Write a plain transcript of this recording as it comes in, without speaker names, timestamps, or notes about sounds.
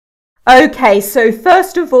Okay, so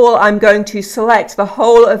first of all, I'm going to select the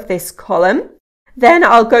whole of this column. Then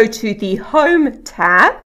I'll go to the Home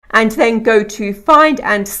tab and then go to Find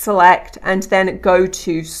and Select and then go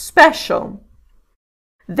to Special.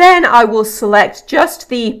 Then I will select just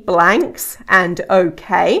the blanks and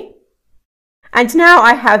OK. And now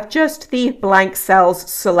I have just the blank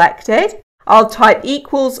cells selected. I'll type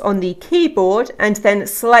equals on the keyboard and then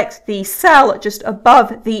select the cell just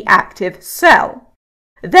above the active cell.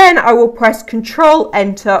 Then I will press Ctrl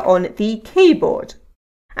Enter on the keyboard.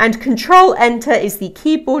 And Ctrl Enter is the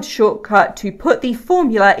keyboard shortcut to put the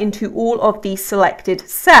formula into all of the selected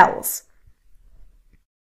cells.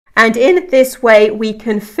 And in this way we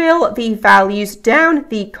can fill the values down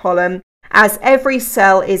the column as every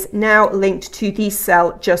cell is now linked to the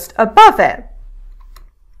cell just above it.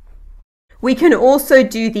 We can also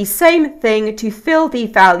do the same thing to fill the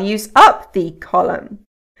values up the column.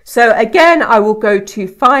 So again, I will go to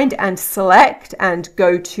Find and Select and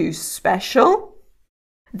go to Special.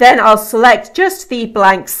 Then I'll select just the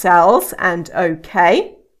blank cells and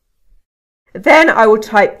OK. Then I will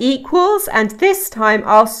type equals and this time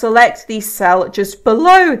I'll select the cell just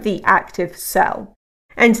below the active cell.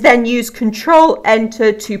 And then use Ctrl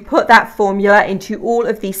Enter to put that formula into all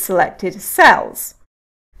of the selected cells.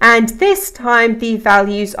 And this time the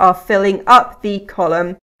values are filling up the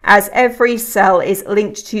column as every cell is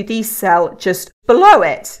linked to the cell just below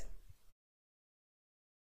it.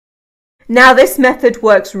 Now this method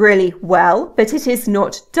works really well, but it is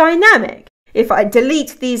not dynamic. If I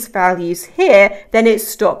delete these values here, then it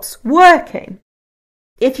stops working.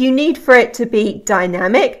 If you need for it to be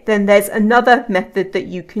dynamic, then there's another method that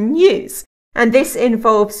you can use, and this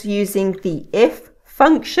involves using the if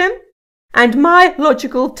function. And my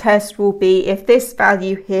logical test will be if this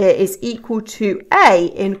value here is equal to A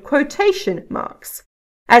in quotation marks,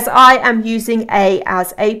 as I am using A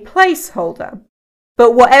as a placeholder.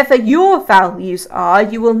 But whatever your values are,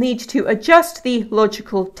 you will need to adjust the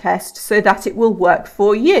logical test so that it will work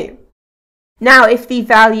for you. Now, if the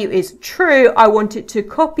value is true, I want it to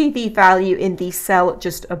copy the value in the cell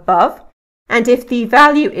just above. And if the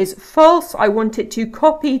value is false, I want it to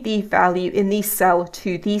copy the value in the cell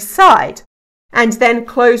to the side. And then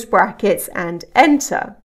close brackets and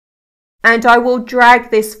enter. And I will drag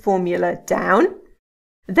this formula down.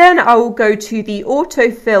 Then I will go to the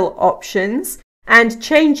autofill options and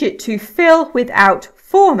change it to fill without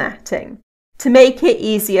formatting to make it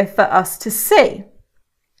easier for us to see.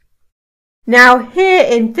 Now here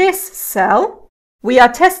in this cell, we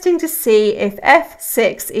are testing to see if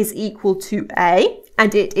F6 is equal to A,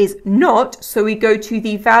 and it is not, so we go to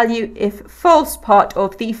the value if false part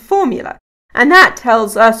of the formula, and that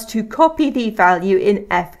tells us to copy the value in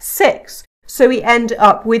F6, so we end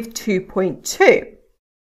up with 2.2.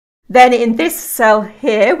 Then in this cell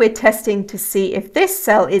here, we're testing to see if this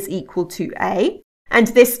cell is equal to A, and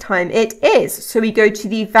this time it is, so we go to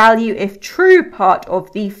the value if true part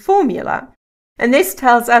of the formula. And this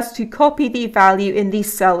tells us to copy the value in the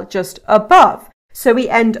cell just above, so we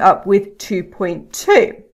end up with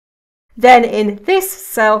 2.2. Then in this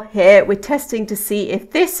cell here, we're testing to see if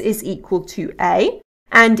this is equal to A,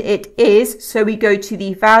 and it is, so we go to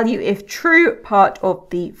the value if true part of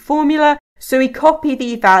the formula, so we copy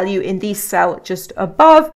the value in the cell just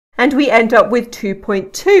above, and we end up with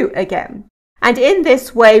 2.2 again. And in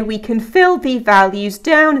this way, we can fill the values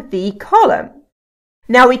down the column.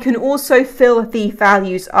 Now we can also fill the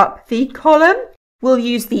values up the column. We'll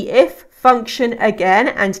use the if function again,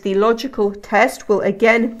 and the logical test will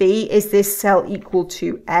again be, is this cell equal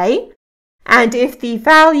to A? And if the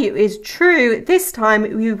value is true, this time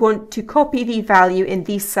we want to copy the value in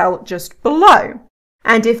the cell just below.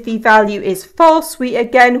 And if the value is false, we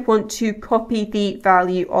again want to copy the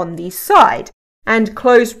value on the side, and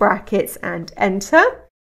close brackets and enter.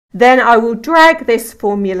 Then I will drag this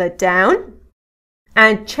formula down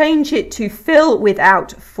and change it to fill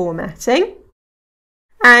without formatting.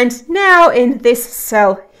 And now in this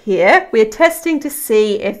cell here, we're testing to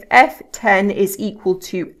see if F10 is equal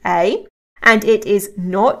to A, and it is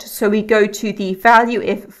not, so we go to the value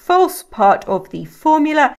if false part of the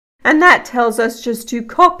formula, and that tells us just to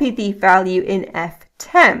copy the value in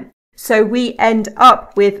F10. So we end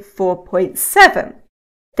up with 4.7.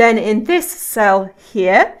 Then in this cell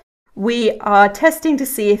here, we are testing to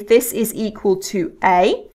see if this is equal to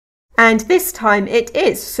A, and this time it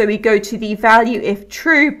is, so we go to the value if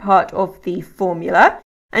true part of the formula,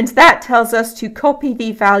 and that tells us to copy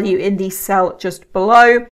the value in the cell just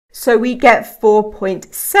below, so we get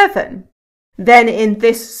 4.7. Then in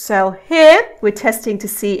this cell here, we're testing to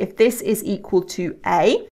see if this is equal to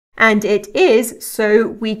A, and it is, so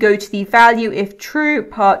we go to the value if true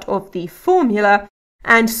part of the formula,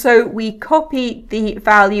 and so we copy the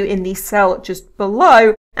value in the cell just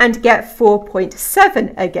below and get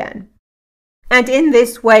 4.7 again. And in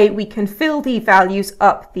this way we can fill the values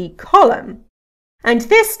up the column. And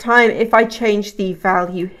this time if I change the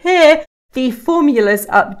value here, the formulas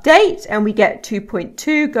update and we get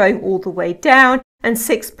 2.2 going all the way down and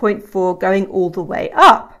 6.4 going all the way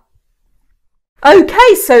up.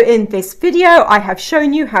 Okay, so in this video I have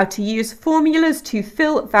shown you how to use formulas to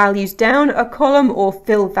fill values down a column or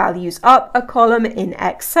fill values up a column in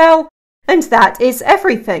Excel, and that is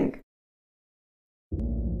everything.